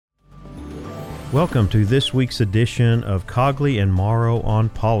Welcome to this week's edition of Cogley and Morrow on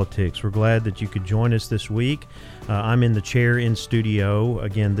Politics. We're glad that you could join us this week. I'm in the chair in studio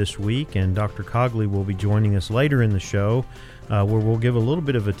again this week, and Dr. Cogley will be joining us later in the show, where we'll give a little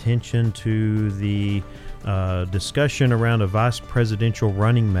bit of attention to the discussion around a vice presidential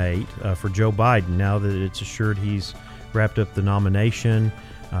running mate for Joe Biden, now that it's assured he's wrapped up the nomination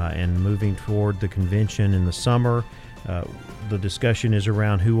and moving toward the convention in the summer. The discussion is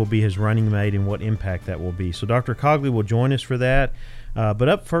around who will be his running mate and what impact that will be. So Dr. Cogley will join us for that. But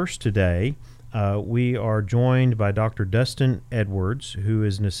up first today, we are joined by Dr. Dustin Edwards, who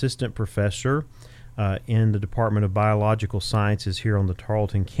is an assistant professor in the Department of Biological Sciences here on the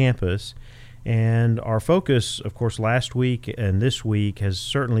Tarleton campus. And our focus, of course, last week and this week has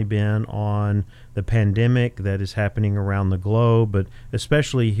certainly been on the pandemic that is happening around the globe, but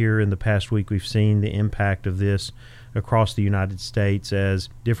especially here in the past week, we've seen the impact of this across the United States as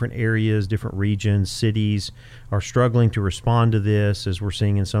different areas, different regions, cities are struggling to respond to this, as we're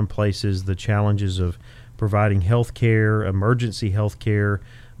seeing in some places the challenges of providing health care, emergency health care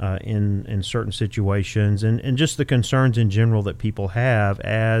in certain situations, and just the concerns in general that people have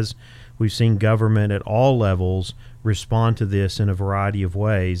as we've seen government at all levels respond to this in a variety of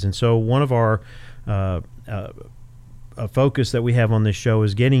ways. And so one of our a focus that we have on this show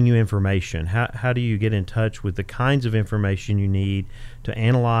is getting you information. How do you get in touch with the kinds of information you need to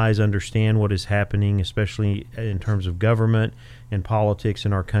analyze, understand what is happening, especially in terms of government and politics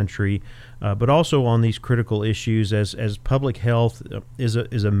in our country, but also on these critical issues as public health is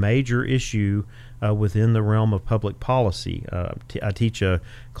a major issue within the realm of public policy. I teach a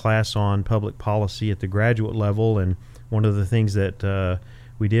class on public policy at the graduate level, and one of the things that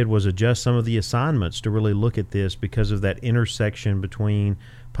we did was adjust some of the assignments to really look at this because of that intersection between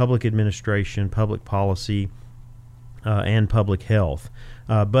public administration, public policy, and public health.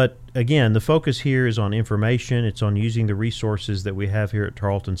 But again, the focus here is on information. It's on using the resources that we have here at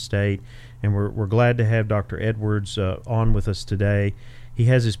Tarleton State, and we're glad to have Dr. Edwards on with us today. He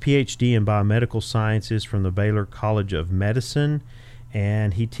has his PhD in biomedical sciences from the Baylor College of Medicine,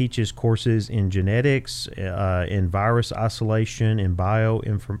 and he teaches courses in genetics, in virus isolation, in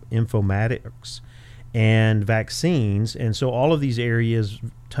bioinformatics, and vaccines. And so all of these areas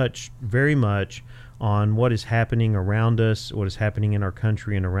touch very much on what is happening around us, what is happening in our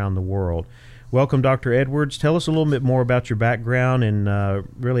country and around the world. Welcome, Dr. Edwards. Tell us a little bit more about your background and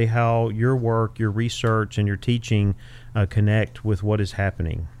really how your work, your research, and your teaching connect with what is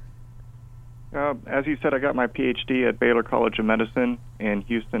happening. As you said, I got my PhD at Baylor College of Medicine in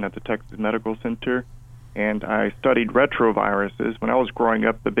Houston at the Texas Medical Center, and I studied retroviruses. When I was growing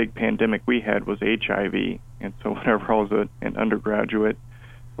up, the big pandemic we had was HIV, and so whenever I was an undergraduate,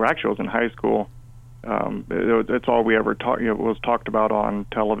 or actually I was in high school, that's all we ever was talked about on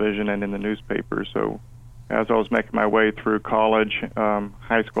television and in the newspaper. So as I was making my way through college,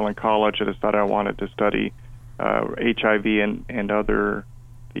 high school and college, I decided I wanted to study HIV and other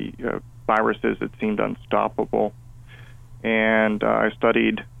viruses that seemed unstoppable. And I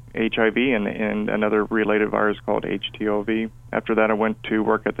studied HIV and another related virus called HTLV. After that, I went to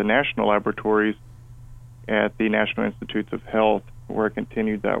work at the national laboratories at the National Institutes of Health, where I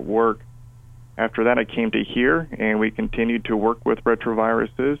continued that work. After that, I came to here, and we continued to work with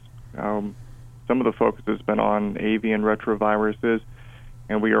retroviruses. Some of the focus has been on avian retroviruses,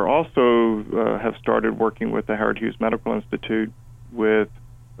 and we are also have started working with the Howard Hughes Medical Institute with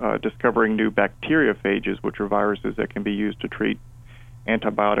discovering new bacteriophages, which are viruses that can be used to treat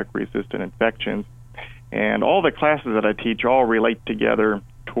antibiotic-resistant infections. And all the classes that I teach all relate together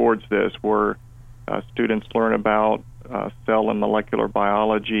towards this, where students learn about cell and molecular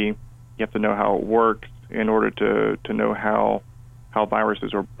biology. You have to know how it works in order to know how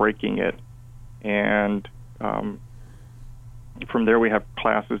viruses are breaking it. And from there, we have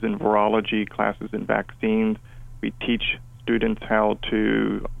classes in virology, classes in vaccines. We teach students how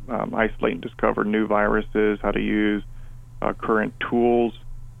to isolate and discover new viruses, how to use current tools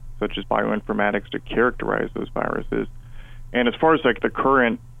such as bioinformatics to characterize those viruses. And as far as like the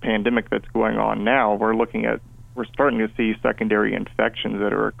current pandemic that's going on now, we're starting to see secondary infections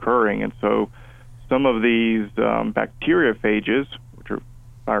that are occurring. And so some of these bacteriophages, which are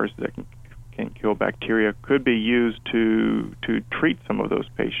viruses that can kill bacteria, could be used to treat some of those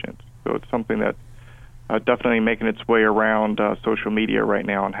patients. So it's something that's definitely making its way around social media right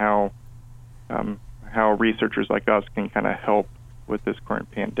now, and how researchers like us can kind of help with this current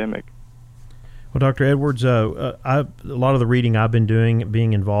pandemic. Well, Dr. Edwards, a lot of the reading I've been doing,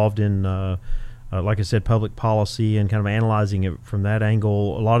 being involved in, like I said, public policy and kind of analyzing it from that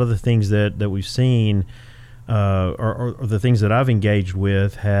angle, a lot of the things that we've seen or the things that I've engaged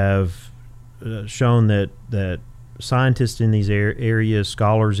with have shown that scientists in these areas,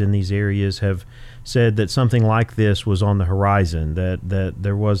 scholars in these areas, have said that something like this was on the horizon. That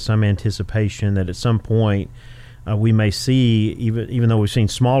there was some anticipation that at some point we may see, even though we've seen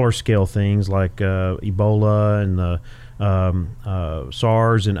smaller scale things like Ebola and the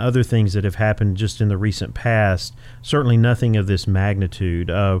SARS and other things that have happened just in the recent past, certainly nothing of this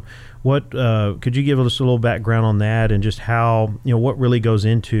magnitude. What could you give us a little background on that, and just how, what really goes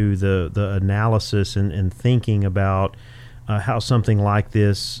into the analysis and thinking about how something like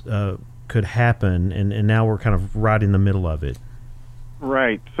this could happen, and now we're kind of right in the middle of it.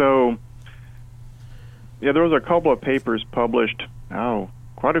 Right. So, yeah, there was a couple of papers published,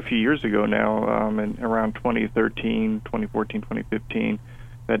 quite a few years ago now, in around 2013, 2014, 2015,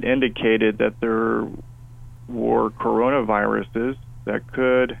 that indicated that there were coronaviruses that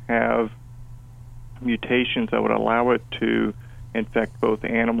could have mutations that would allow it to infect both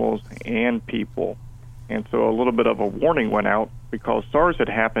animals and people. And so a little bit of a warning went out because SARS had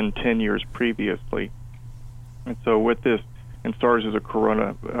happened 10 years previously. And so with this, and SARS is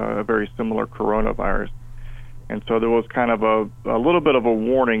a very similar coronavirus. And so there was kind of a little bit of a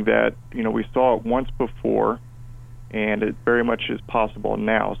warning that, we saw it once before, and it very much is possible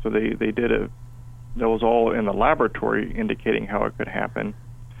now. So they did that was all in the laboratory indicating how it could happen.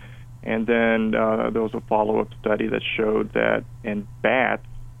 And then there was a follow-up study that showed that in bats,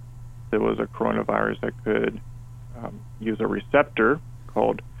 there was a coronavirus that could use a receptor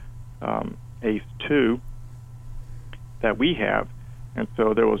called ACE2 that we have. And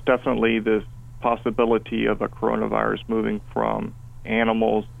so there was definitely this possibility of a coronavirus moving from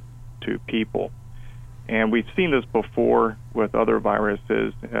animals to people. And we've seen this before with other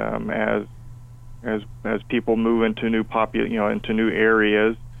viruses as people move into into new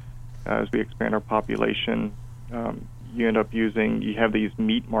areas, as we expand our population, you have these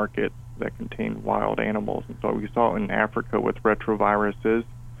meat markets that contain wild animals. And so we saw in Africa with retroviruses,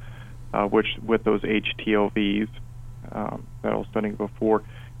 which with those HTLVs that I was studying before,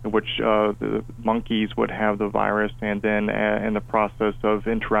 in which the monkeys would have the virus, and then in the process of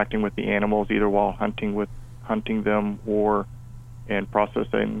interacting with the animals, either while hunting them or in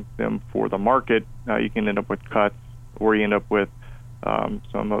processing them for the market, you can end up with cuts, or you end up with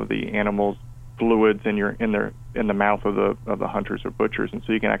some of the animals' fluids in the mouth of the hunters or butchers, and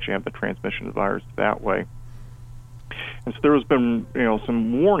so you can actually have the transmission of the virus that way. And so there has been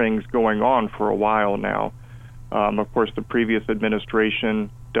some warnings going on for a while now. Of course, the previous administration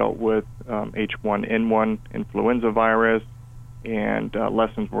dealt with H1N1 influenza virus, and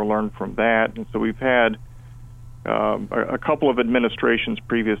lessons were learned from that. And so we've had a couple of administrations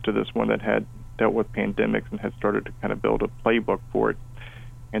previous to this one that had dealt with pandemics and had started to kind of build a playbook for it.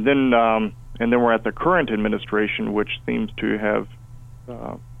 And then we're at the current administration, which seems to have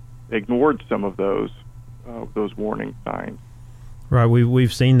ignored some of those warning signs. Right,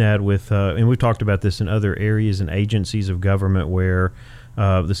 we've seen that with, and we've talked about this in other areas and agencies of government where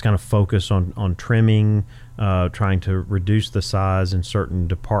this kind of focus on trimming, trying to reduce the size in certain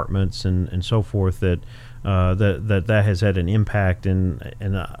departments and so forth, that has had an impact,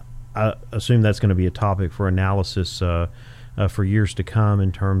 and I assume that's going to be a topic for analysis for years to come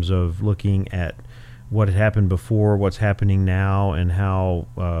in terms of looking at what had happened before, what's happening now, and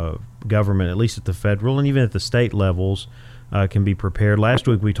how government, at least at the federal and even at the state levels, can be prepared. Last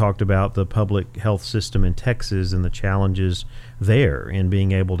week we talked about the public health system in Texas and the challenges there in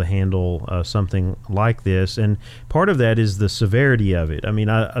being able to handle something like this. And part of that is the severity of it. I mean,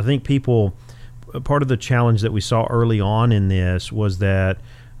 I think part of the challenge that we saw early on in this was that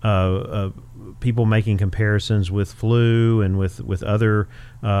people making comparisons with flu and with other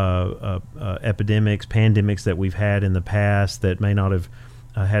epidemics, pandemics that we've had in the past that may not have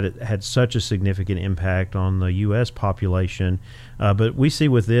had such a significant impact on the U.S. population, but we see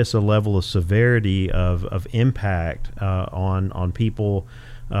with this a level of severity of impact on people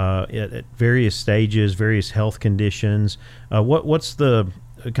at various stages, various health conditions. What's the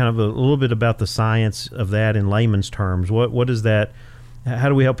kind of a little bit about the science of that in layman's terms? What is that? How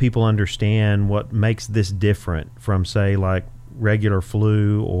do we help people understand what makes this different from, say, like regular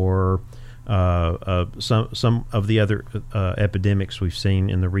flu or some of the other epidemics we've seen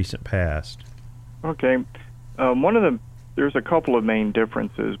in the recent past? Okay. There's a couple of main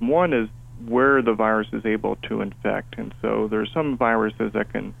differences. One is where the virus is able to infect. And so there's some viruses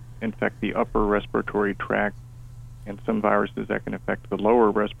that can infect the upper respiratory tract, and some viruses that can affect the lower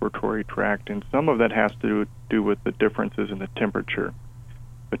respiratory tract. And some of that has to do with the differences in the temperature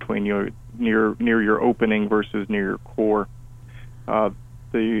between near your opening versus near your core.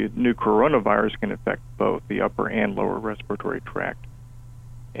 The new coronavirus can affect both the upper and lower respiratory tract.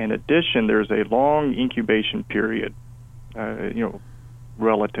 In addition, there's a long incubation period,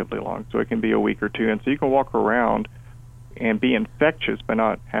 relatively long, so it can be a week or two, and so you can walk around and be infectious but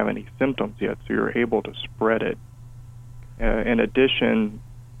not have any symptoms yet, so you're able to spread it. In addition,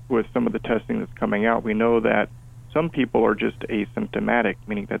 with some of the testing that's coming out, we know that some people are just asymptomatic,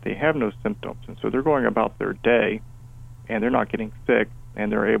 meaning that they have no symptoms, and so they're going about their day, and they're not getting sick,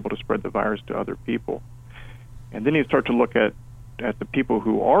 and they're able to spread the virus to other people. And then you start to look at the people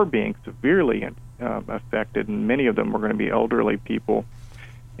who are being severely affected, and many of them are going to be elderly people,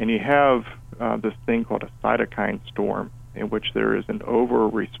 and you have this thing called a cytokine storm, in which there is an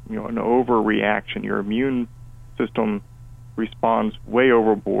overreaction. Your immune system responds way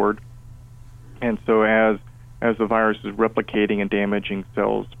overboard, and so as the virus is replicating and damaging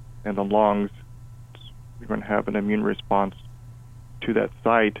cells in the lungs, you're going to have an immune response to that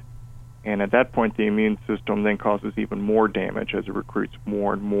site, and at that point the immune system then causes even more damage as it recruits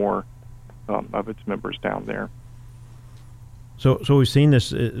more and more of its members down there. So we've seen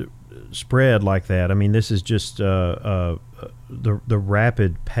this spread like that. I mean, this is just the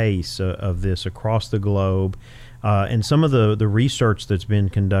rapid pace of this across the globe, and some of the research that's been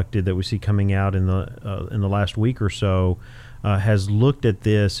conducted that we see coming out in the last week or so has looked at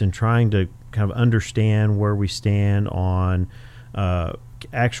this and trying to kind of understand where we stand on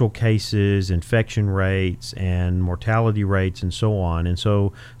actual cases, infection rates, and mortality rates, and so on. And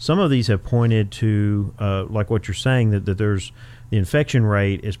so some of these have pointed to, like what you're saying, that there's the infection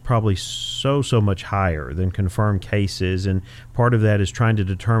rate is probably so much higher than confirmed cases, and part of that is trying to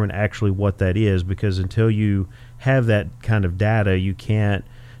determine actually what that is, because until you have that kind of data, you can't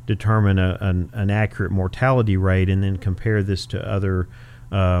determine an accurate mortality rate and then compare this to other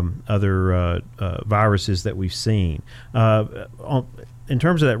viruses that we've seen. In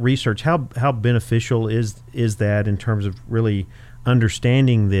terms of that research, how beneficial is that in terms of really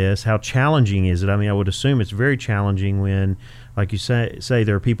understanding this? How challenging is it? I mean, I would assume it's very challenging when, like you say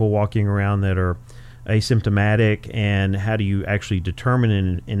there are people walking around that are asymptomatic, and how do you actually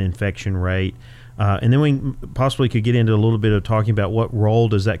determine an infection rate? And then we possibly could get into a little bit of talking about what role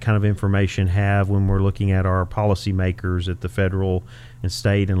does that kind of information have when we're looking at our policymakers at the federal and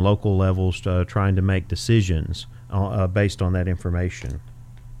state and local levels trying to make decisions based on that information.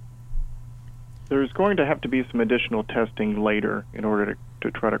 There's going to have to be some additional testing later in order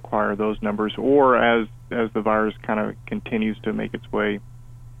to try to acquire those numbers, or as the virus kind of continues to make its way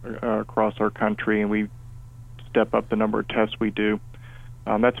across our country and we step up the number of tests we do.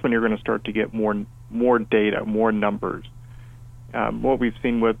 That's when you're going to start to get more data, more numbers. What we've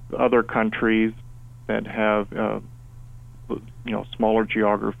seen with other countries that have smaller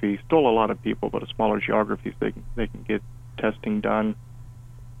geographies, still a lot of people, but a smaller geographies, they can get testing done,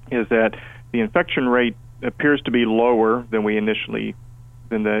 is that the infection rate appears to be lower than the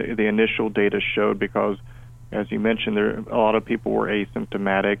initial data showed, because, as you mentioned, a lot of people were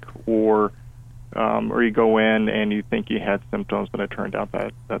asymptomatic, or you go in and you think you had symptoms, but it turned out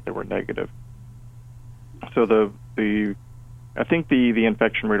that they were negative. So I think the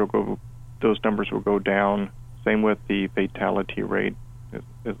infection rate those numbers will go down. Same with the fatality rate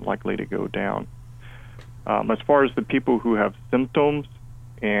is likely to go down. As far as the people who have symptoms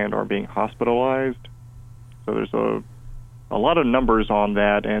and are being hospitalized, so there's a lot of numbers on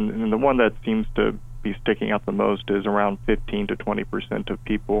that, and the one that seems to be sticking out the most is around 15 to 20% of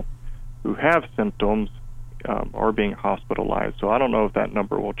people who have symptoms are being hospitalized. So I don't know if that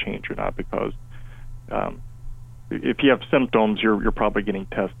number will change or not, because if you have symptoms, you're probably getting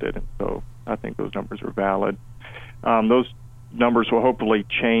tested, and so I think those numbers are valid. Those numbers will hopefully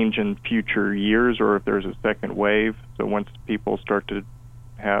change in future years, or if there's a second wave. So once people start to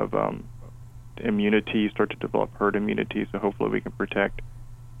have immunity, start to develop herd immunity, so hopefully we can protect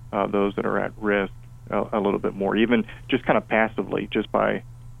those that are at risk a little bit more, even just kind of passively, just by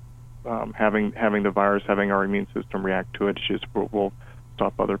having the virus, having our immune system react to it. Just will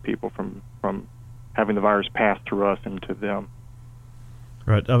stop other people from having the virus pass through us into them.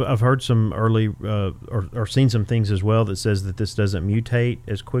 Right. I've heard some early or seen some things as well that says that this doesn't mutate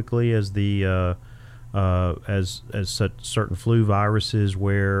as quickly as the as such certain flu viruses,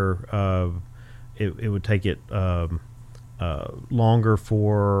 where it would take it longer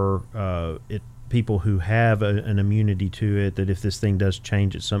for people who have an immunity to it, that if this thing does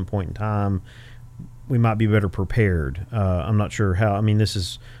change at some point in time, we might be better prepared. I'm not sure how. I mean, this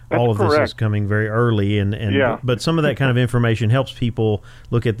is all of this is coming very early, and yeah. But some of that kind of information helps people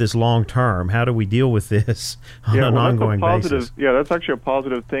look at this long term. How do we deal with this on an ongoing basis? Yeah, that's actually a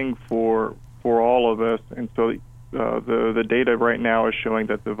positive thing for all of us. And so the data right now is showing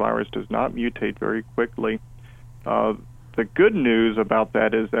that the virus does not mutate very quickly. the good news about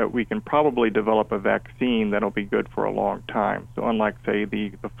that is that we can probably develop a vaccine that'll be good for a long time. So unlike, say,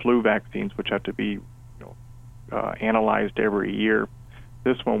 the flu vaccines, which have to be analyzed every year,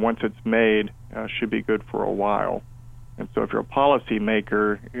 this one, once it's made, should be good for a while. And so if you're a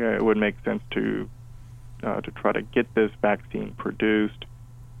policymaker, it would make sense to try to get this vaccine produced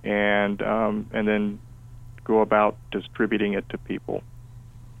and then go about distributing it to people.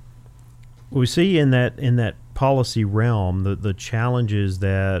 We see in that policy realm the challenges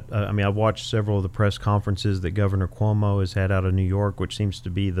that I've watched several of the press conferences that Governor Cuomo has had out of New York, which seems to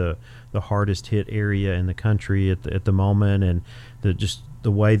be the hardest hit area in the country at the moment, and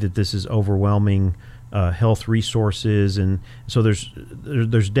the way that this is overwhelming health resources, and so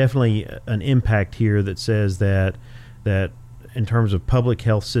there's definitely an impact here that says that in terms of public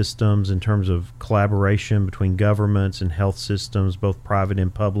health systems, in terms of collaboration between governments and health systems, both private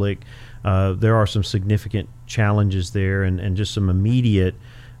and public, there are some significant challenges there, and just some immediate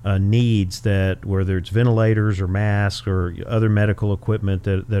needs that, whether it's ventilators or masks or other medical equipment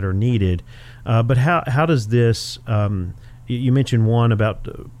that are needed. But how does this? You mentioned one about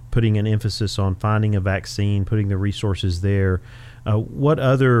putting an emphasis on finding a vaccine, putting the resources there. What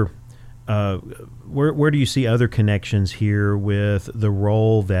other? Where do you see other connections here with the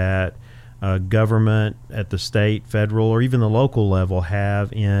role that government at the state, federal, or even the local level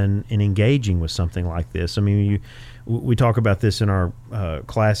have in engaging with something like this? I mean, we talk about this in our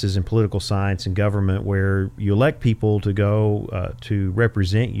classes in political science and government, where you elect people to go to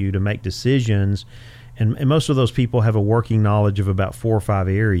represent you, to make decisions. And most of those people have a working knowledge of about 4 or 5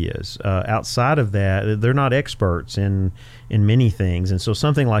 areas. Outside of that, they're not experts in many things. And so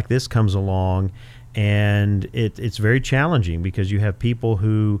something like this comes along, and it's very challenging because you have people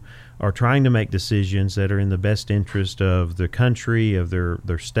who are trying to make decisions that are in the best interest of the country, of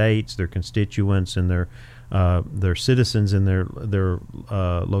their states, their constituents, and their citizens in their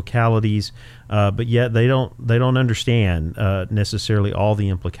localities, but yet they don't understand necessarily all the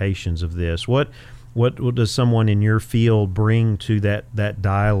implications of this. What does someone in your field bring to that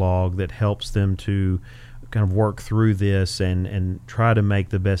dialogue that helps them to kind of work through this and try to make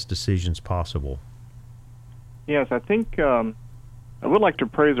the best decisions possible? Yes, I think I would like to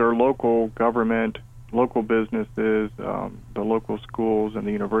praise our local government, local businesses, the local schools, and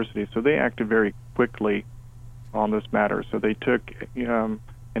the universities. So they acted very quickly on this matter. So they took an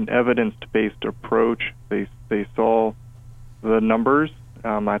evidence-based approach. They saw the numbers.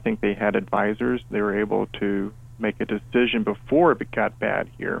 I think they had advisors. They were able to make a decision before it got bad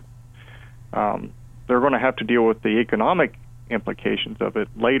here. They're going to have to deal with the economic implications of it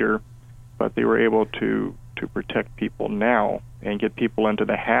later, but they were able to protect people now and get people into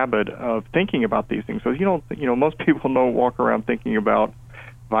the habit of thinking about these things. So most people don't walk around thinking about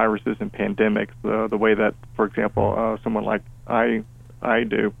viruses and pandemics the way that, for example, someone like I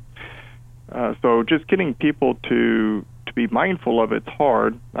do. So just getting people to be mindful of it's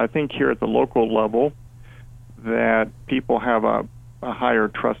hard. I think here at the local level that people have a higher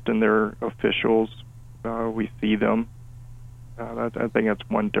trust in their officials. We see them. I think that's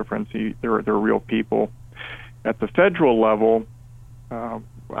one difference. They're real people. At the federal level,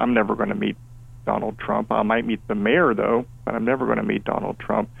 I'm never going to meet Donald Trump. I might meet the mayor, though, but I'm never going to meet Donald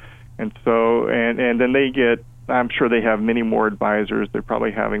Trump. And so, and then they get, I'm sure they have many more advisors. They're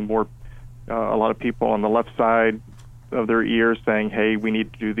probably having more, a lot of people on the left side of their ears saying, hey, we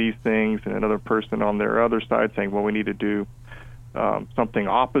need to do these things, and another person on their other side saying, well, we need to do something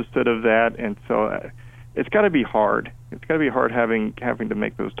opposite of that. And so it's got to be hard. It's got to be hard having to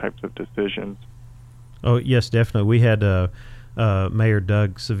make those types of decisions. Oh, yes, definitely. We had Mayor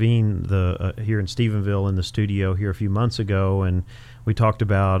Doug Savine here in Stephenville in the studio here a few months ago, and we talked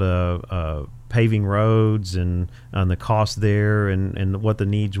about paving roads and the cost there and what the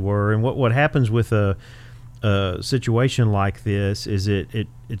needs were. And what happens with a situation like this is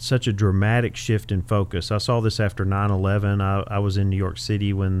it's such a dramatic shift in focus. I saw this after 9/11. I was in New York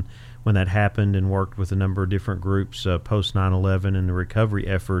City when that happened and worked with a number of different groups post 9/11 and the recovery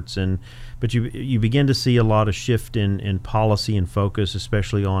efforts. But you begin to see a lot of shift in policy and focus,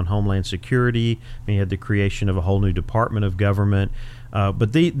 especially on Homeland Security. I mean, you had the creation of a whole new department of government.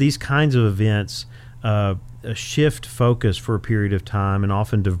 But these kinds of events shift focus for a period of time and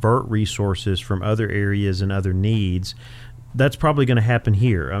often divert resources from other areas and other needs. That's probably going to happen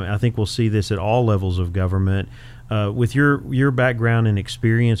here. I think we'll see this at all levels of government. With your background and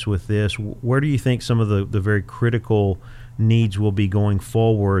experience with this, where do you think some of the very critical needs will be going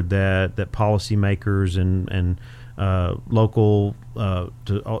forward that policymakers and local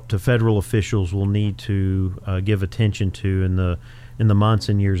to federal officials will need to give attention to in the months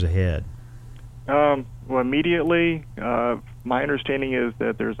and years ahead? Well, immediately, my understanding is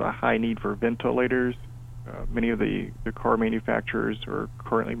that there's a high need for ventilators. Many of the car manufacturers are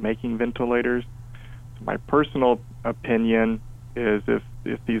currently making ventilators. So my personal opinion is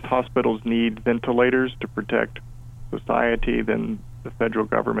if these hospitals need ventilators to protect society, then the federal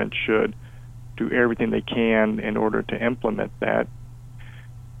government should do everything they can in order to implement that.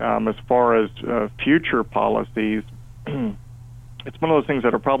 As far as future policies, it's one of those things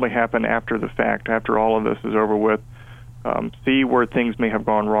that will probably happen after the fact, after all of this is over with. See where things may have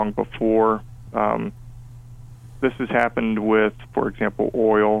gone wrong before. This has happened with, for example,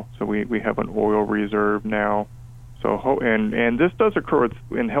 oil. So we have an oil reserve now. So and this does occur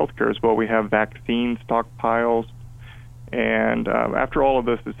in healthcare as well. We have vaccine stockpiles. And after all of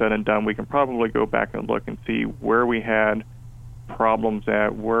this is said and done, we can probably go back and look and see where we had problems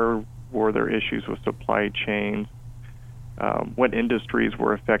at, where were there issues with supply chains, what industries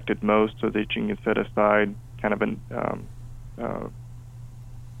were affected most, so that you can set aside kind of an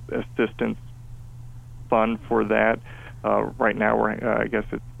assistance fund for that. Right now, I guess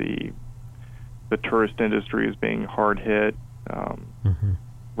it's the tourist industry is being hard hit.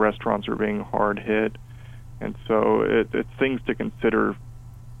 Restaurants are being hard hit. And so it's things to consider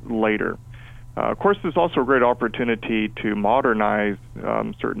later. Of course, there's also a great opportunity to modernize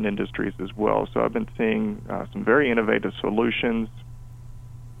certain industries as well. So I've been seeing some very innovative solutions.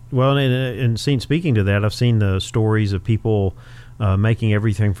 Well, and speaking to that, I've seen the stories of people making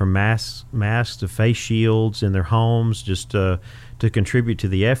everything from masks to face shields in their homes, just to contribute to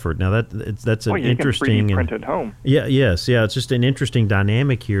the effort. Now that's an interesting. You can 3D print at home. Yes. It's just an interesting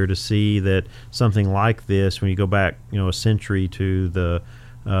dynamic here to see that something like this, when you go back, a century to the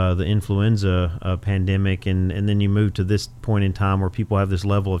influenza pandemic, and then you move to this point in time where people have this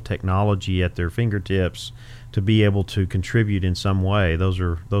level of technology at their fingertips to be able to contribute in some way. Those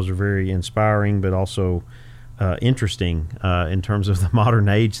are very inspiring, but also interesting in terms of the modern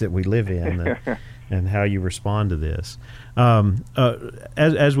age that we live in, and how you respond to this.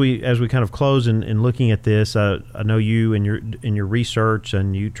 As we kind of close in looking at this, I know you in your research,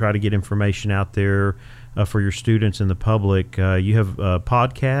 and you try to get information out there for your students and the public. You have a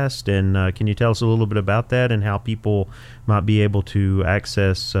podcast, and can you tell us a little bit about that and how people might be able to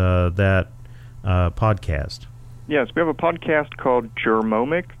access that podcast? Yes, we have a podcast called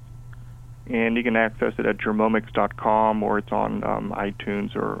Germomics, and you can access it at germomics.com, or it's on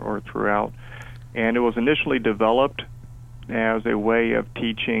iTunes or throughout. And it was initially developed as a way of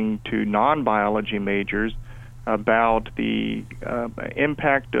teaching to non-biology majors about the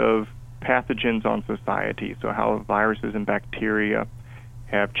impact of pathogens on society, so how viruses and bacteria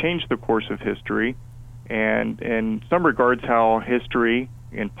have changed the course of history, and in some regards how history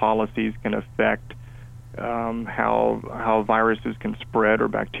and policies can affect how viruses can spread or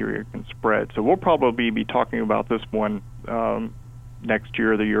bacteria can spread. So we'll probably be talking about this one next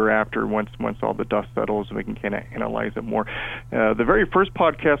year or the year after, once all the dust settles, and we can kind of analyze it more. The very first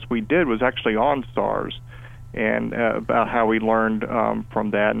podcast we did was actually on SARS, and about how we learned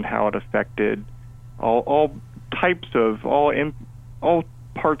from that and how it affected all types of all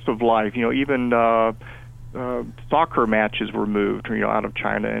parts of life. Even soccer matches were moved, out of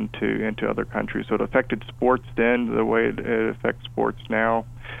China into other countries. So it affected sports then the way it affects sports now.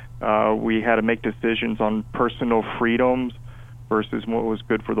 We had to make decisions on personal freedoms versus what was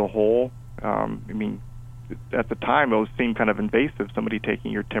good for the whole. At the time, it seemed kind of invasive, somebody taking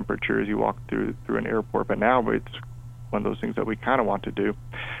your temperature as you walk through an airport, but now it's one of those things that we kind of want to do.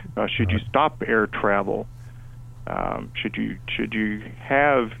 Should you stop air travel? Should you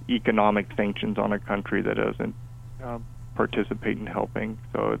have economic sanctions on a country that doesn't participate in helping?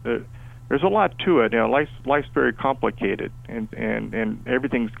 So there's a lot to it. Life's very complicated, and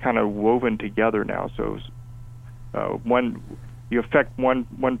everything's kind of woven together now. So you affect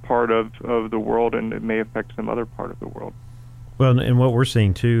one part of the world, and it may affect some other part of the world. Well, and what we're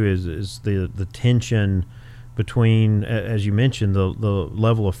seeing too is the tension between, as you mentioned, the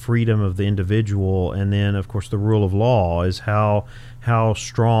level of freedom of the individual, and then of course the rule of law. Is how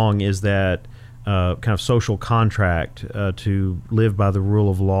strong is that kind of social contract to live by the rule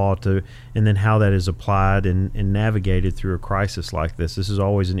of law, and then how that is applied and navigated through a crisis like this. This is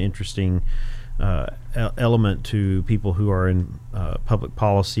always an interesting element to people who are in public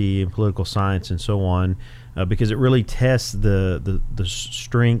policy and political science and so on, because it really tests the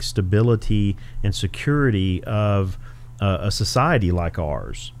strength, stability, and security of a society like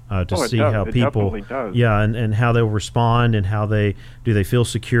ours, to see how people, and how they'll respond, and how they feel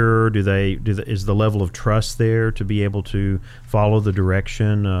secure. Is the level of trust there to be able to follow the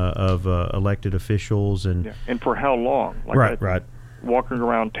direction of elected officials, and for how long? Right. walking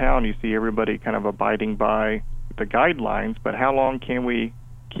around town, you see everybody kind of abiding by the guidelines, but how long can we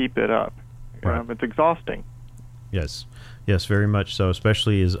keep it up? Right. It's exhausting. Yes, very much so,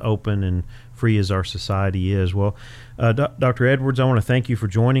 especially as open and free as our society is. Well, Dr. Edwards, I want to thank you for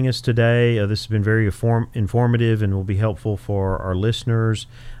joining us today. This has been very informative and will be helpful for our listeners.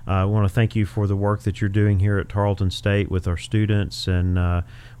 I want to thank you for the work that you're doing here at Tarleton State with our students, and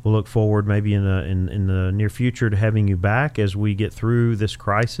we'll look forward maybe in the near future to having you back as we get through this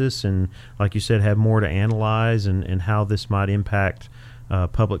crisis and, like you said, have more to analyze and how this might impact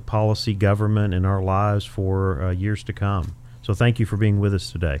public policy, government, and our lives for years to come. So thank you for being with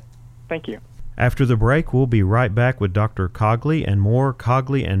us today. Thank you. After the break, we'll be right back with Dr. Cogley and more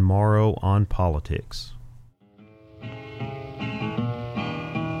Cogley and Morrow on politics.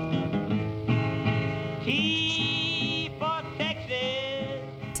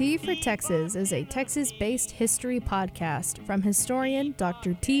 T for Texas is a Texas-based history podcast from historian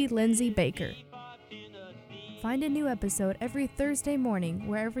Dr. T. Lindsay Baker. Find a new episode every Thursday morning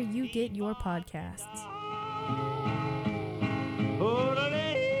wherever you get your podcasts.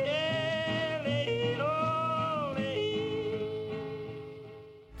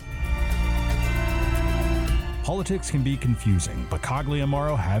 Politics can be confusing, but Cogley and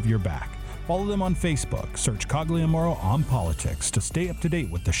Morrow have your back. Follow them on Facebook. Search Cogley and Morrow on Politics to stay up to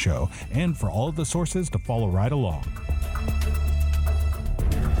date with the show and for all of the sources to follow right along.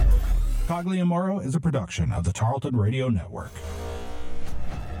 Cogley and Morrow is a production of the Tarleton Radio Network.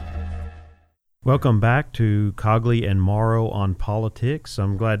 Welcome back to Cogley and Morrow on Politics.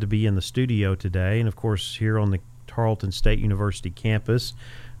 I'm glad to be in the studio today, and of course here on the Tarleton State University campus.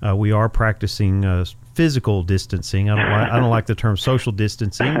 We are practicing physical distancing. I don't like the term social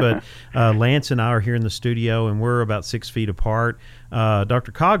distancing, but Lance and I are here in the studio, and we're about 6 feet apart.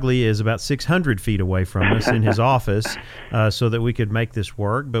 Dr. Cogley is about 600 feet away from us in his office so that we could make this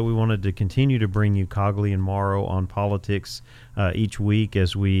work, but we wanted to continue to bring you Cogley and Morrow on politics each week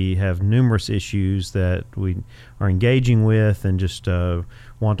as we have numerous issues that we are engaging with and just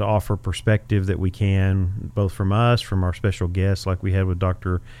want to offer perspective that we can, both from us, from our special guests like we had with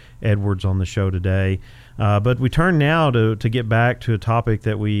Dr. Edwards on the show today. But we turn now to get back to a topic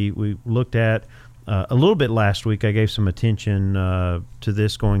that we looked at a little bit last week. I gave some attention to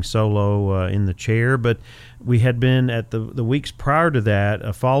this going solo in the chair, but we had been at the weeks prior to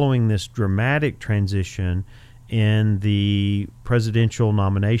that following this dramatic transition in the presidential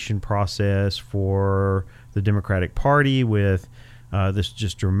nomination process for the Democratic Party with this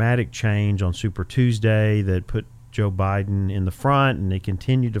just dramatic change on Super Tuesday that put Joe Biden in the front, and they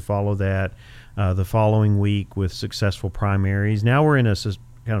continued to follow that the following week with successful primaries. Now we're in a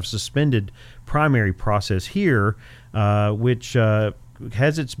kind of suspended primary process here, which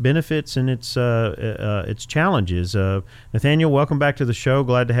has its benefits and its challenges. Nathaniel, welcome back to the show.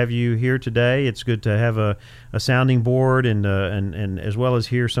 Glad to have you here today. It's good to have a sounding board and as well as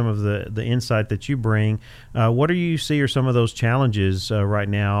hear some of the insight that you bring. What do you see are some of those challenges right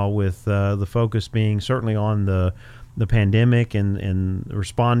now, with the focus being certainly on the pandemic and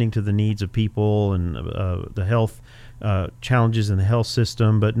responding to the needs of people and the health challenges in the health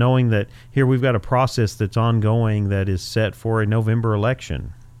system, but knowing that here we've got a process that's ongoing that is set for a November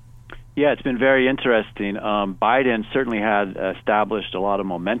election? Yeah, it's been very interesting. Biden certainly had established a lot of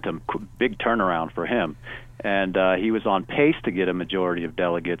momentum, big turnaround for him, and he was on pace to get a majority of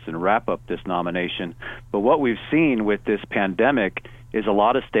delegates and wrap up this nomination. But what we've seen with this pandemic is a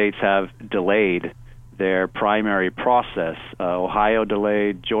lot of states have delayed their primary process. Ohio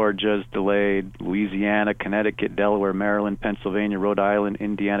delayed, Georgia's delayed, Louisiana, Connecticut, Delaware, Maryland, Pennsylvania, Rhode Island,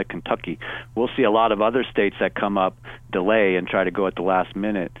 Indiana, Kentucky. We'll see a lot of other states that come up delay and try to go at the last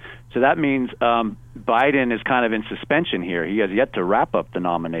minute. So that means Biden is kind of in suspension here. He has yet to wrap up the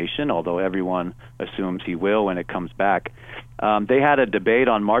nomination, although everyone assumes he will when it comes back. They had a debate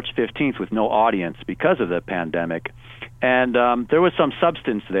on March 15th with no audience because of the pandemic, and there was some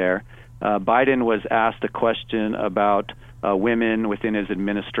substance there. Biden was asked a question about women within his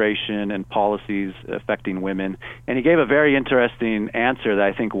administration and policies affecting women, and he gave a very interesting answer that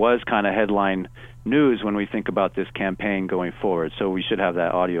I think was kind of headline news when we think about this campaign going forward. So we should have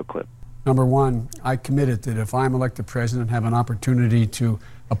that audio clip. Number one, I committed that if I'm elected president, have an opportunity to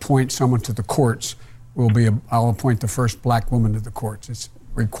appoint someone to the courts, I'll appoint the first black woman to the courts. It's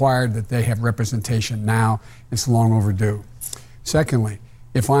required that they have representation now. It's long overdue. Secondly,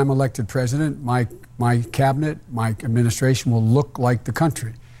 if I'm elected president, my cabinet, my administration will look like the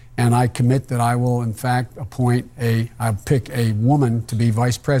country. And I commit that I will, in fact, I'll pick a woman to be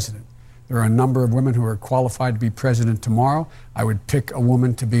vice president. There are a number of women who are qualified to be president tomorrow. I would pick a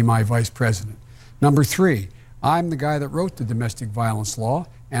woman to be my vice president. Number three, I'm the guy that wrote the domestic violence law,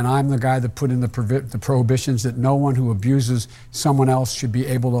 and I'm the guy that put in the prohibitions that no one who abuses someone else should be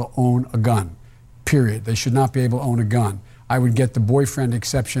able to own a gun, period. They should not be able to own a gun. I would get the boyfriend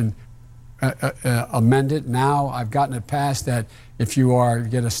exception amended. Now I've gotten it passed that if you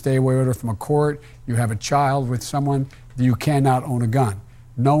get a stay-away order from a court, you have a child with someone, you cannot own a gun.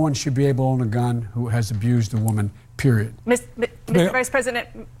 No one should be able to own a gun who has abused a woman, period. Mr. Vice President,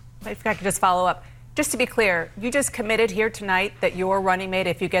 if I could just follow up. Just to be clear, you just committed here tonight that your running mate,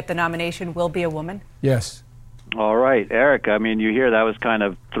 if you get the nomination, will be a woman? Yes. All right, Eric, I mean, you hear that was kind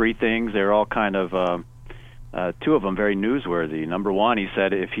of three things. They're all kind of, two of them very newsworthy. Number one, he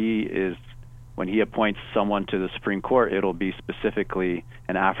said when he appoints someone to the Supreme Court, it'll be specifically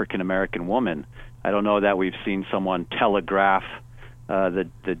an African-American woman. I don't know that we've seen someone telegraph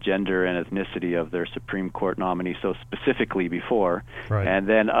the gender and ethnicity of their Supreme Court nominee so specifically before. Right. And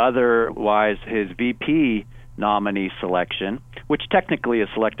then otherwise, his VP nominee selection, which technically is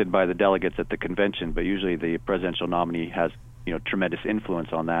selected by the delegates at the convention, but usually the presidential nominee has tremendous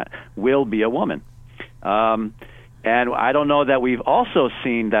influence on that, will be a woman. And I don't know that we've also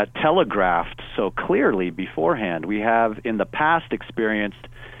seen that telegraphed so clearly beforehand. We have in the past experienced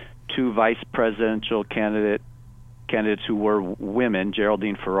two vice presidential candidates who were women,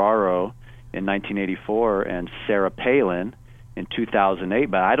 Geraldine Ferraro in 1984 and Sarah Palin in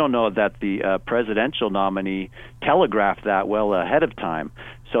 2008, but I don't know that the presidential nominee telegraphed that well ahead of time.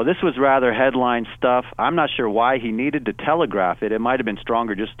 So this was rather headline stuff. I'm not sure why he needed to telegraph it. It might have been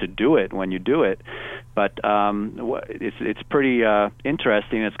stronger just to do it when you do it, but it's pretty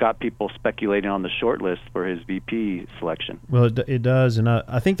interesting. It's got people speculating on the short list for his VP selection. Well, it does, and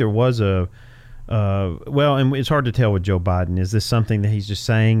I think there was and it's hard to tell with Joe Biden. Is this something that he's just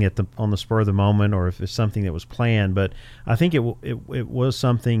saying on the spur of the moment, or if it's something that was planned? But I think it was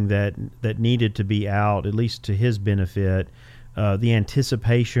something that needed to be out, at least to his benefit. The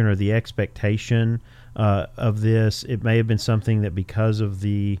anticipation or the expectation of this, it may have been something that because of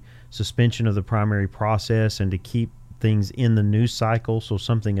the suspension of the primary process and to keep things in the news cycle, so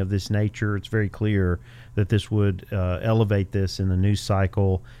something of this nature, it's very clear that this would elevate this in the news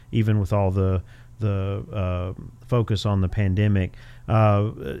cycle, even with all the focus on the pandemic.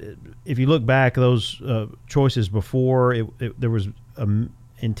 If you look back, those choices before, there was an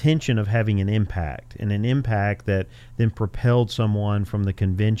intention of having an impact, and an impact that then propelled someone from the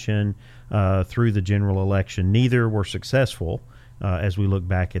convention through the general election. Neither were successful as we look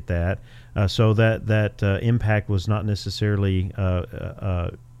back at that. So that impact was not necessarily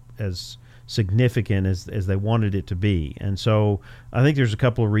as significant as they wanted it to be. And so I think there's a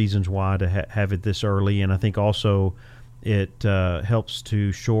couple of reasons why to have it this early, and I think also it helps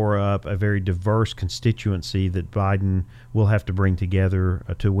to shore up a very diverse constituency that Biden will have to bring together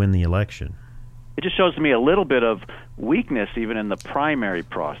to win the election. It just shows me a little bit of weakness even in the primary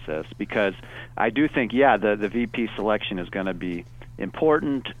process, because I do think, the VP selection is going to be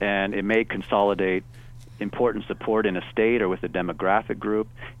important, and it may consolidate important support in a state or with a demographic group.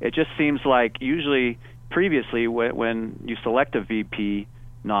 It just seems like usually previously when you select a VP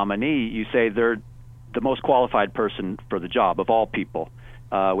nominee, you say they're the most qualified person for the job of all people,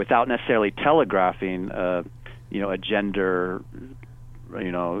 without necessarily telegraphing a gender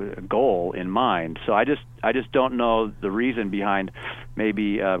goal in mind. So I just don't know the reason behind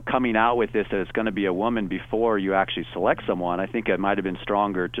maybe coming out with this that it's going to be a woman before you actually select someone. I think it might have been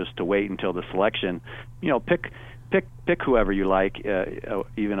stronger just to wait until the selection. Pick whoever you like,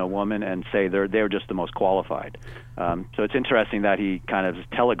 even a woman, and say they're just the most qualified. So it's interesting that he kind of is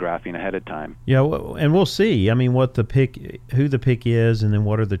telegraphing ahead of time. Yeah, and we'll see. I mean, who the pick is, and then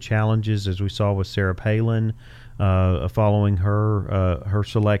what are the challenges, as we saw with Sarah Palin. Following her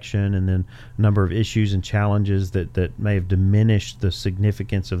selection, and then a number of issues and challenges that may have diminished the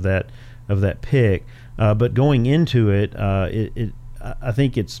significance of that pick. But going into it, I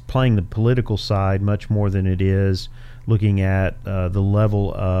think it's playing the political side much more than it is looking at the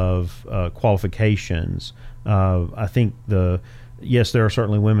level of qualifications. I think yes, there are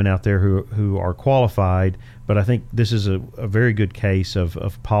certainly women out there who are qualified, but I think this is a very good case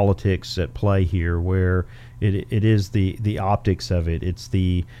of politics at play here, where it is the optics of it. It's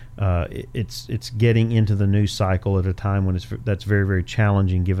it's getting into the news cycle at a time when that's very, very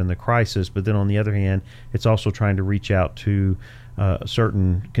challenging given the crisis. But then on the other hand, it's also trying to reach out to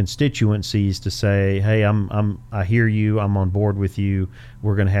certain constituencies to say, hey, I hear you, I'm on board with you.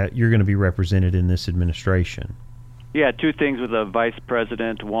 You're going to be represented in this administration. Yeah, two things with a vice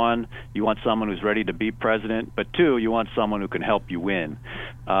president. One, you want someone who's ready to be president, but two, you want someone who can help you win.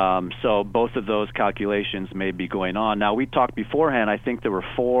 So both of those calculations may be going on. Now, we talked beforehand, I think there were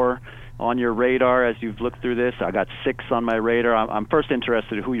on your radar as you've looked through this? I got 6 on my radar. I'm first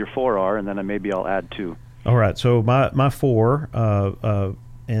interested in who your 4 are, and then maybe I'll add 2. All right, so my 4,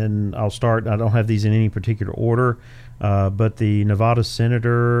 and I'll start. I don't have these in any particular order, but the Nevada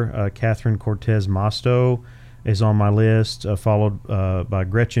Senator Catherine Cortez Masto is on my list, followed by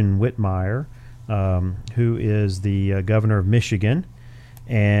Gretchen Whitmire, who is the governor of Michigan,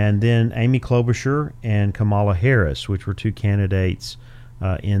 and then Amy Klobuchar and Kamala Harris, which were 2 candidates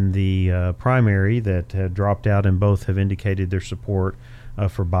in the primary that had dropped out, and both have indicated their support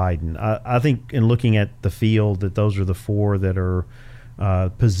for Biden. I think in looking at the field that those are the 4 that are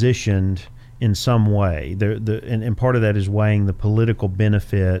positioned in some way. And part of that is weighing the political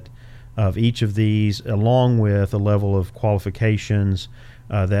benefit of each of these, along with a level of qualifications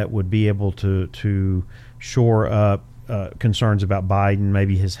that would be able to shore up concerns about Biden,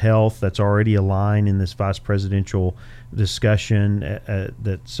 maybe his health. That's already a line in this vice presidential discussion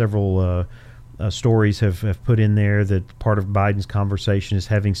that several stories have put in there, that part of Biden's conversation is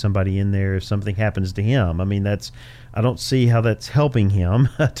having somebody in there if something happens to him. I mean, I don't see how that's helping him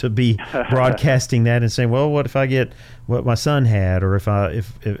to be broadcasting that and saying, well, what if I get what my son had, or if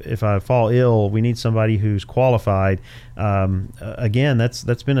I fall ill, we need somebody who's qualified. Again,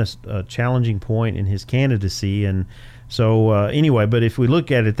 that's been a challenging point in his candidacy. And so anyway, but if we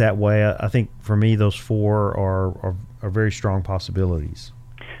look at it that way, I think for me, those 4 are very strong possibilities.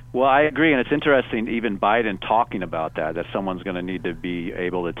 Well, I agree, and it's interesting even Biden talking about that someone's going to need to be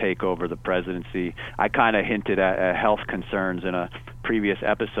able to take over the presidency. I kind of hinted at health concerns in a previous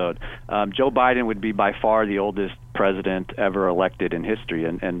episode. Joe Biden would be by far the oldest president ever elected in history,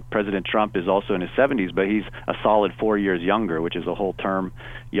 and President Trump is also in his 70s, but he's a solid 4 years younger, which is a whole term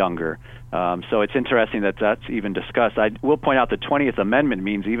younger. So it's interesting that that's even discussed. I will point out the 20th Amendment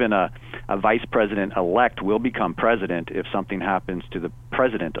means even a vice president-elect will become president if something happens to the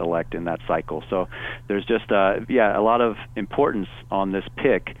president-elect in that cycle. So there's just, a lot of importance on this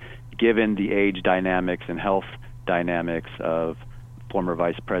pick given the age dynamics and health dynamics of former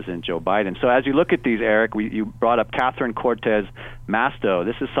Vice President Joe Biden. So as you look at these, Eric, you brought up Catherine Cortez Masto.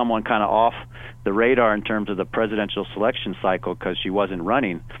 This is someone kind of off the radar in terms of the presidential selection cycle because she wasn't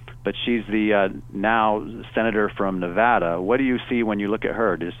running, but she's the now senator from Nevada. What do you see when you look at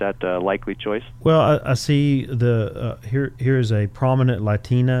her? Is that a likely choice? Well, I see here is a prominent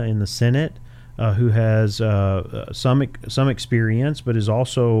Latina in the Senate who has some experience, but has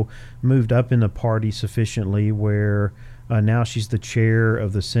also moved up in the party sufficiently where now she's the chair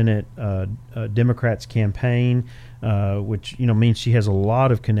of the Senate Democrats campaign, which means she has a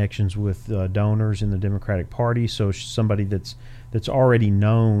lot of connections with donors in the Democratic Party. So she's somebody that's already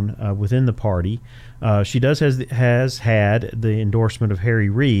known within the party. She has had the endorsement of Harry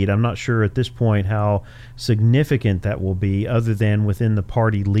Reid. I'm not sure at this point how significant that will be, other than within the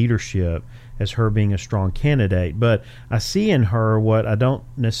party leadership as her being a strong candidate. But I see in her what I don't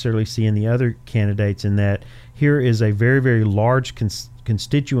necessarily see in the other candidates, in that here is a very, very large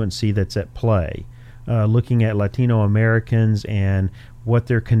constituency that's at play, looking at Latino Americans and what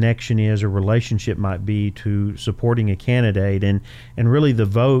their connection is or relationship might be to supporting a candidate, and really the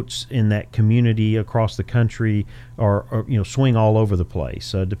votes in that community across the country are swing all over the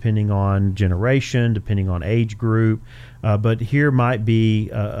place, depending on generation, depending on age group. But here might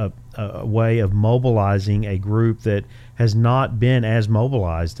be a way of mobilizing a group that has not been as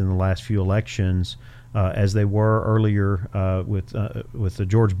mobilized in the last few elections as they were earlier with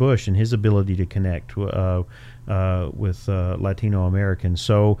George Bush and his ability to connect with Latino Americans.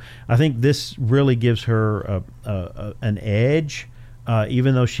 So I think this really gives her an edge,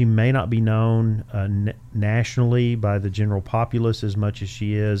 even though she may not be known nationally by the general populace as much as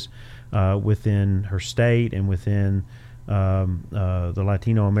she is within her state and within the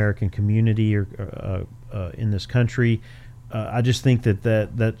Latino American community or in this country. I just think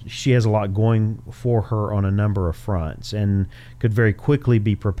that she has a lot going for her on a number of fronts, and could very quickly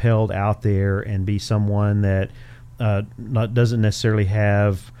be propelled out there and be someone that doesn't necessarily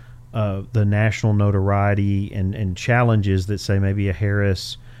have the national notoriety and challenges that, say, maybe a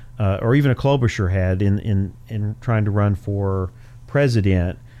Harris or even a Klobuchar had in trying to run for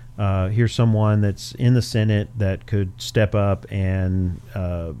president. Here's someone that's in the Senate that could step up and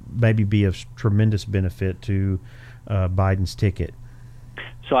maybe be of tremendous benefit to Biden's ticket.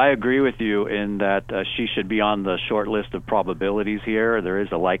 So I agree with you in that she should be on the short list of probabilities here. There is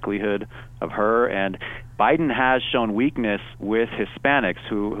a likelihood of her, and Biden has shown weakness with Hispanics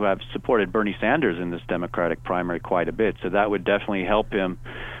who have supported Bernie Sanders in this Democratic primary quite a bit. So that would definitely help him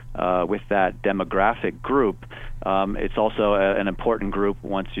with that demographic group. It's also an important group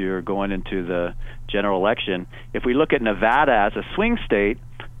once you're going into the general election. If we look at Nevada as a swing state,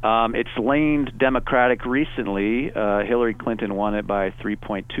 It's leaned Democratic recently. Hillary Clinton won it by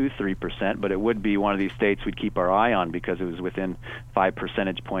 3.23%, but it would be one of these states we'd keep our eye on because it was within 5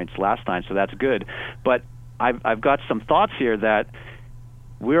 percentage points last time, so that's good. But I've got some thoughts here that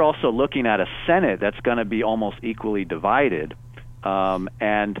we're also looking at a Senate that's going to be almost equally divided.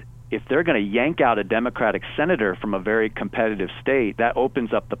 And if they're going to yank out a Democratic senator from a very competitive state, that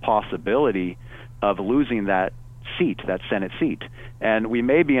opens up the possibility of losing that seat, that Senate seat. And we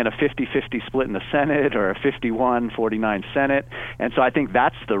may be in a 50-50 split in the Senate or a 51-49 Senate. And so I think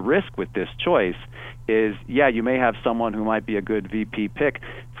that's the risk with this choice is, yeah, you may have someone who might be a good VP pick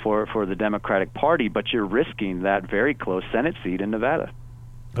for the Democratic Party, but you're risking that very close Senate seat in Nevada.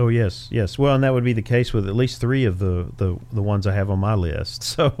 Oh, yes. Well, and that would be the case with at least 3 of the ones I have on my list.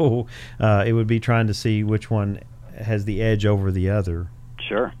 So it would be trying to see which one has the edge over the other.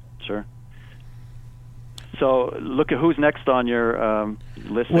 Sure. So look at who's next on your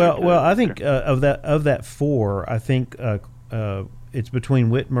list. Well, I think of that 4, I think it's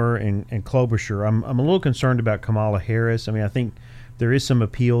between Whitmer and Klobuchar. I'm a little concerned about Kamala Harris. I mean, I think there is some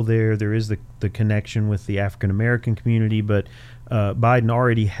appeal there. There is the connection with the African American community, but Biden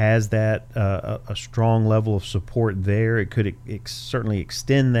already has that a strong level of support there. It could certainly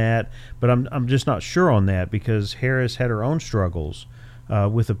extend that, but I'm just not sure on that because Harris had her own struggles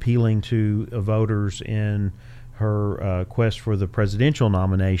with appealing to voters in her quest for the presidential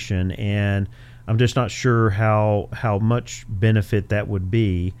nomination, and I'm just not sure how much benefit that would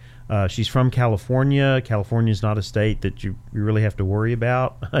be. She's from California. California is not a state that you really have to worry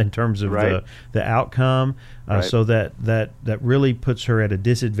about in terms of the outcome. So that really puts her at a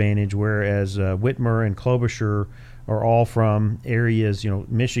disadvantage, whereas Whitmer and Klobuchar are all from areas,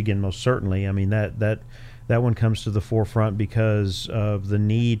 Michigan most certainly. I mean, that one comes to the forefront because of the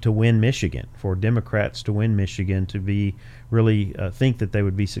need to win Michigan, for Democrats to win Michigan, to be really think that they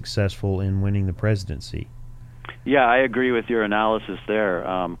would be successful in winning the presidency. Yeah, I agree with your analysis there.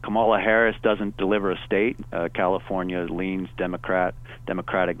 Kamala Harris doesn't deliver a state. California leans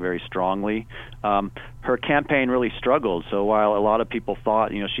Democratic very strongly. Her campaign really struggled. So while a lot of people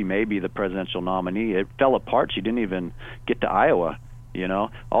thought, she may be the presidential nominee, it fell apart. She didn't even get to Iowa.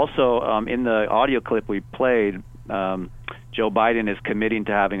 Also, in the audio clip we played, Joe Biden is committing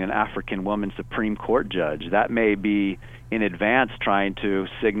to having an African woman Supreme Court judge. That may be in advance trying to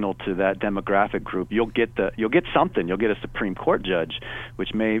signal to that demographic group, you'll get something. You'll get a Supreme Court judge,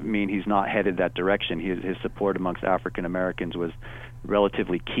 which may mean he's not headed that direction. His support amongst African Americans was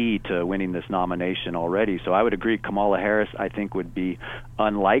relatively key to winning this nomination already. So I would agree Kamala Harris, I think, would be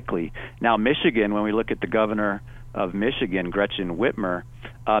unlikely. Now, Michigan, when we look at the governor of Michigan, Gretchen Whitmer,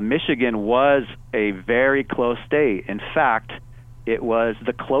 Michigan was a very close state. In fact, it was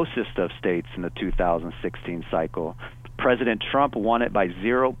the closest of states in the 2016 cycle. President Trump won it by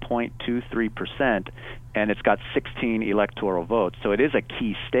 0.23%, and it's got 16 electoral votes. So it is a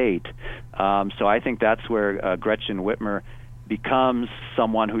key state. So I think that's where Gretchen Whitmer becomes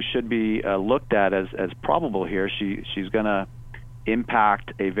someone who should be looked at as probable here. She's going to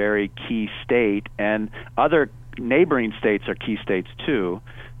impact a very key state, and other neighboring states are key states too.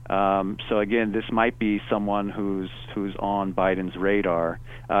 So again, this might be someone who's on Biden's radar.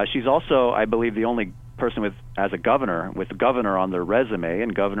 She's also, I believe, the only person as a governor with governor on their resume,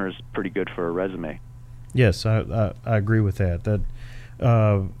 and governor is pretty good for a resume. Yes, I agree with that. That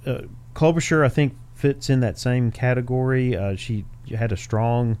Klobuchar, I think, fits in that same category. She had a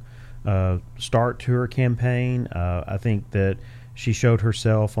strong start to her campaign. I think that she showed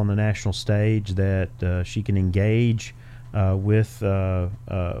herself on the national stage that she can engage with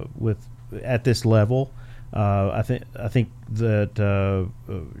at this level. I think that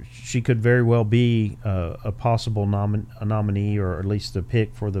she could very well be a possible nominee, or at least a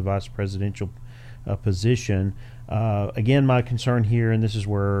pick for the vice presidential position. Again, my concern here, and this is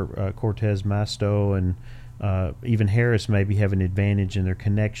where Cortez Masto and even Harris maybe have an advantage in their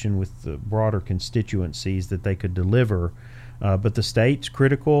connection with the broader constituencies that they could deliver. But the state's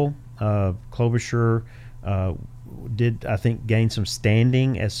critical. Klobuchar did, I think, gain some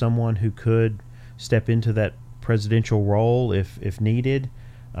standing as someone who could step into that presidential role if needed.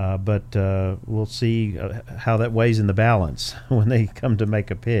 But we'll see how that weighs in the balance when they come to make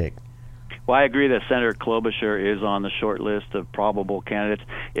a pick. Well, I agree that Senator Klobuchar is on the short list of probable candidates.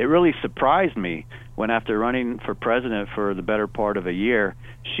 It really surprised me when, after running for president for the better part of a year,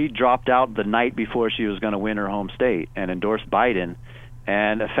 she dropped out the night before she was going to win her home state and endorsed Biden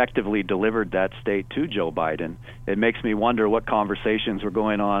and effectively delivered that state to Joe Biden. It makes me wonder what conversations were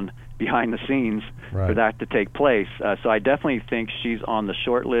going on behind the scenes for that to take place. So I definitely think she's on the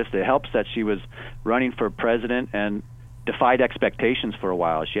short list. It helps that she was running for president, and defied expectations for a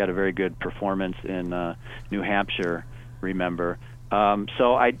while. She had a very good performance in New Hampshire, remember.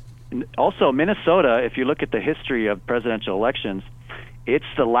 Also, Minnesota, if you look at the history of presidential elections, it's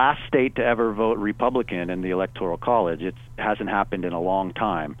the last state to ever vote Republican in the Electoral College. It hasn't happened in a long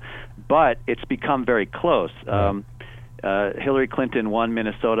time, but it's become very close. Hillary Clinton won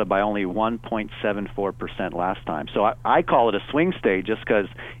Minnesota by only 1.74% last time. So I call it a swing state just because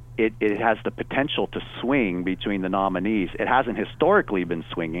it has the potential to swing between the nominees. It hasn't historically been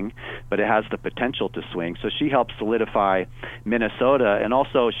swinging, but it has the potential to swing. So she helped solidify Minnesota, and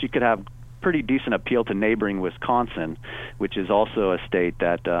also she could have pretty decent appeal to neighboring Wisconsin, which is also a state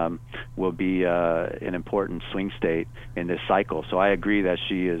that will be an important swing state in this cycle. So I agree that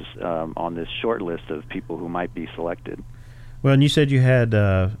she is on this short list of people who might be selected. Well, and you said you had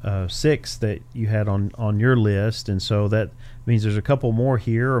 6 that you had on your list, and so that means there's a couple more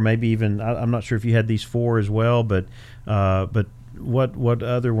here, or maybe even I'm not sure if you had these 4 as well, but what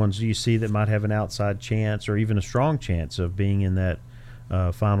other ones do you see that might have an outside chance or even a strong chance of being in that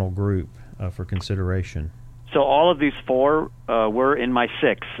final group for consideration? So all of these 4 were in my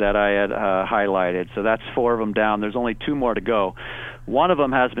 6 that I had highlighted. So that's 4 of them down. There's only 2 more to go. One of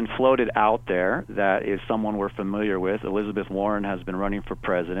them has been floated out there that is someone we're familiar with. Elizabeth Warren has been running for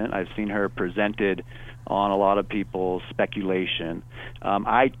president. I've seen her presented on a lot of people's speculation.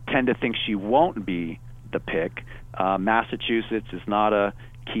 I tend to think she won't be the pick. Massachusetts is not a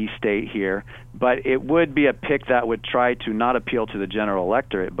key state here, but it would be a pick that would try to not appeal to the general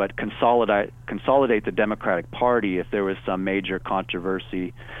electorate, but consolidate the Democratic Party if there was some major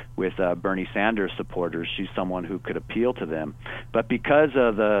controversy with Bernie Sanders supporters. She's someone who could appeal to them. But because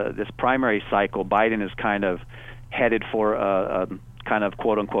of this primary cycle, Biden is kind of headed for a kind of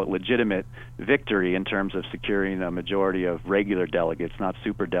quote-unquote legitimate victory in terms of securing a majority of regular delegates, not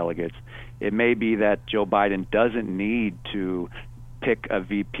super delegates. It may be that Joe Biden doesn't need to pick a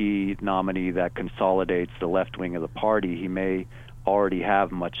VP nominee that consolidates the left wing of the party. He may already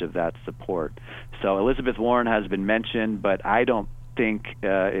have much of that support. So Elizabeth Warren has been mentioned, but I don't think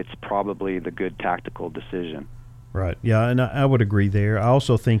it's probably the good tactical decision. Right. Yeah, and I would agree there. I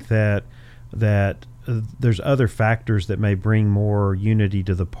also think that there's other factors that may bring more unity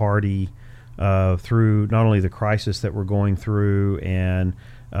to the party through not only the crisis that we're going through and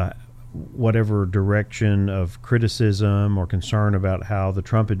whatever direction of criticism or concern about how the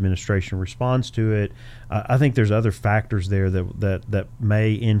Trump administration responds to it. I think there's other factors there that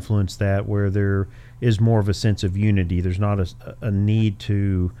may influence that, where there is more of a sense of unity. There's not a need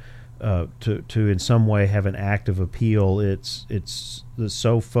to in some way have an active appeal. It's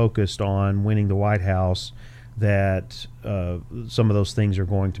so focused on winning the White House that some of those things are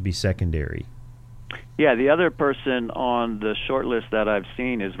going to be secondary. Yeah, the other person on the short list that I've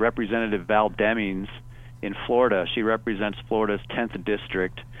seen is Representative Val Demings in Florida. She represents Florida's 10th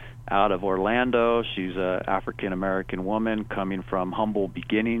district out of Orlando. She's an African-American woman coming from humble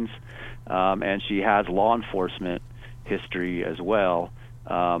beginnings, and she has law enforcement history as well.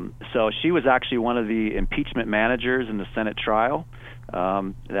 So she was actually one of the impeachment managers in the Senate trial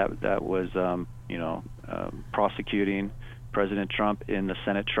that was, prosecuting President Trump in the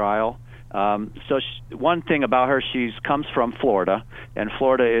Senate trial. One thing about her, she comes from Florida, and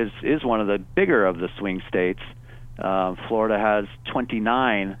Florida is one of the bigger of the swing states. Florida has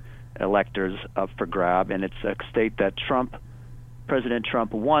 29 electors up for grab, and it's a state that President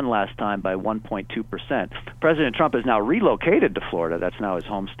Trump won last time by 1.2%. President Trump has now relocated to Florida. That's now his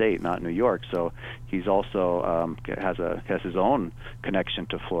home state, not New York. So he's also has his own connection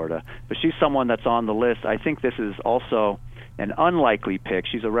to Florida. But she's someone that's on the list. I think this is also an unlikely pick.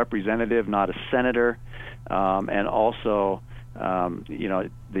 She's a representative, not a senator, and also,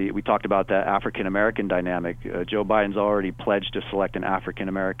 we talked about that African-American dynamic. Joe Biden's already pledged to select an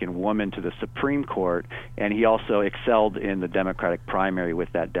African-American woman to the Supreme Court, and he also excelled in the Democratic primary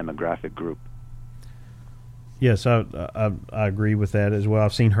with that demographic group. Yes, I agree with that as well.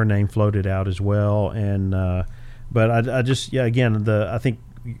 I've seen her name floated out as well, and but I think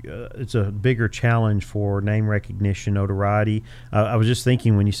it's a bigger challenge for name recognition, notoriety. I was just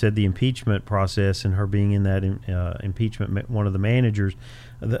thinking when you said the impeachment process and her being in that impeachment, one of the managers,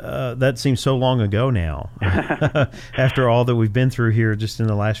 that seems so long ago now. After all that we've been through here just in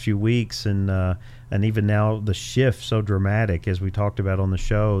the last few weeks, and even now the shift so dramatic, as we talked about on the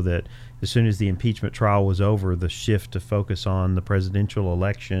show, that as soon as the impeachment trial was over, the shift to focus on the presidential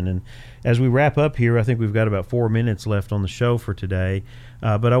election. And as we wrap up here, I think we've got about 4 minutes left on the show for today.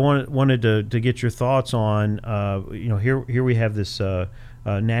 But I wanted to get your thoughts on, here we have this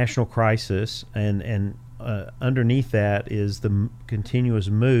national crisis, and underneath that is the continuous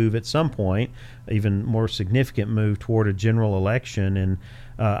move at some point, even more significant move toward a general election. And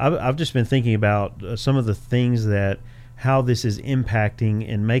I've just been thinking about some of the things how this is impacting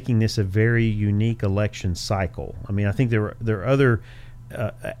and making this a very unique election cycle. I mean, I think there are other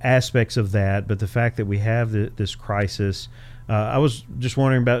aspects of that, but the fact that we have this crisis, I was just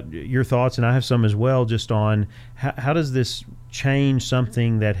wondering about your thoughts, and I have some as well, just on how does this change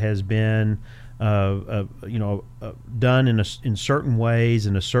something that has been done in certain ways,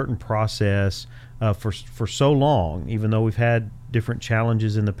 in a certain process for so long, even though we've had different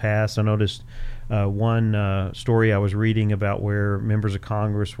challenges in the past. I noticed one story I was reading about where members of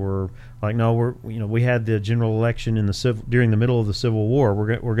Congress were like, no, we had the general election during the middle of the Civil War.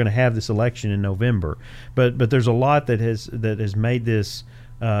 We're going to have this election in November, but there's a lot that has made this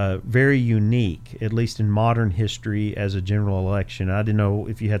very unique, at least in modern history, as a general election. I didn't know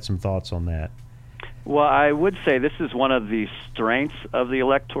if you had some thoughts on that. Well, I would say this is one of the strengths of the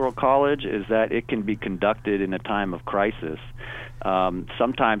Electoral College, is that it can be conducted in a time of crisis.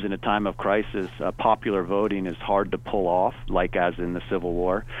 Sometimes in a time of crisis, popular voting is hard to pull off, like as in the Civil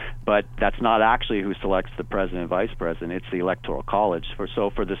War, but that's not actually who selects the president and vice president. It's the Electoral College. So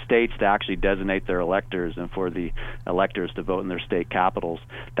for the states to actually designate their electors and for the electors to vote in their state capitals,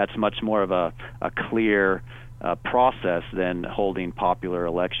 that's much more of a clear process than holding popular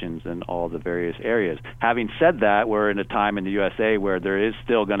elections in all the various areas. Having said that, we're in a time in the USA where there is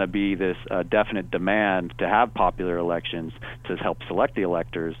still going to be this definite demand to have popular elections to help select the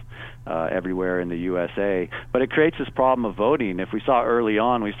electors everywhere in the USA. But it creates this problem of voting. If we saw early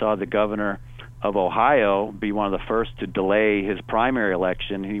on, we saw the governor of Ohio be one of the first to delay his primary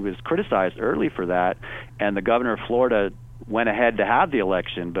election. He was criticized early for that, and the governor of Florida went ahead to have the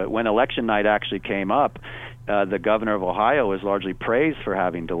election. But when election night actually came up, the governor of Ohio was largely praised for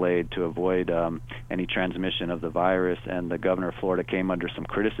having delayed to avoid any transmission of the virus, and the governor of Florida came under some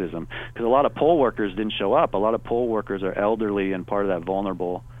criticism because a lot of poll workers didn't show up. A lot of poll workers are elderly and part of that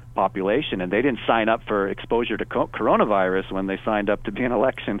vulnerable population, and they didn't sign up for exposure to coronavirus when they signed up to be an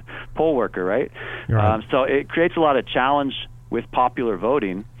election poll worker, right? So it creates a lot of challenge with popular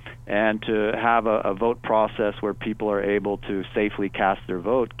voting, and to have a vote process where people are able to safely cast their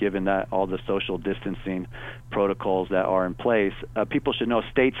vote, given that all the social distancing protocols that are in place. People should know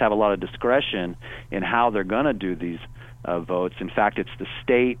states have a lot of discretion in how they're going to do these votes. In fact, it's the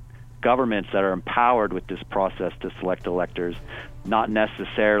state governments that are empowered with this process to select electors, not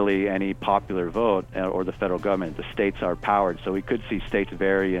necessarily any popular vote or the federal government. The states are powered, so we could see states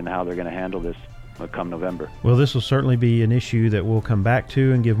vary in how they're going to handle this come November. Well, this will certainly be an issue that we'll come back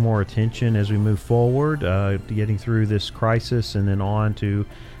to and give more attention as we move forward, getting through this crisis and then on to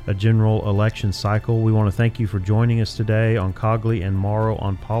a general election cycle. We want to thank you for joining us today on Cogley and Morrow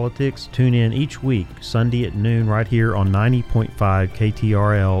on Politics. Tune in each week, Sunday at noon, right here on 90.5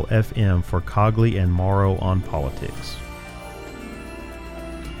 KTRL FM for Cogley and Morrow on Politics.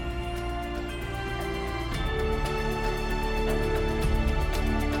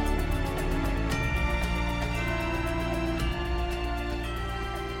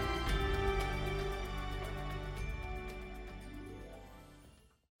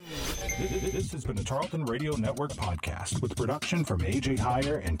 This has been a Tarleton Radio Network podcast with production from AJ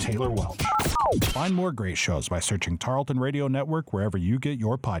Heyer and Taylor Welch. Find more great shows by searching Tarleton Radio Network wherever you get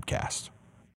your podcasts.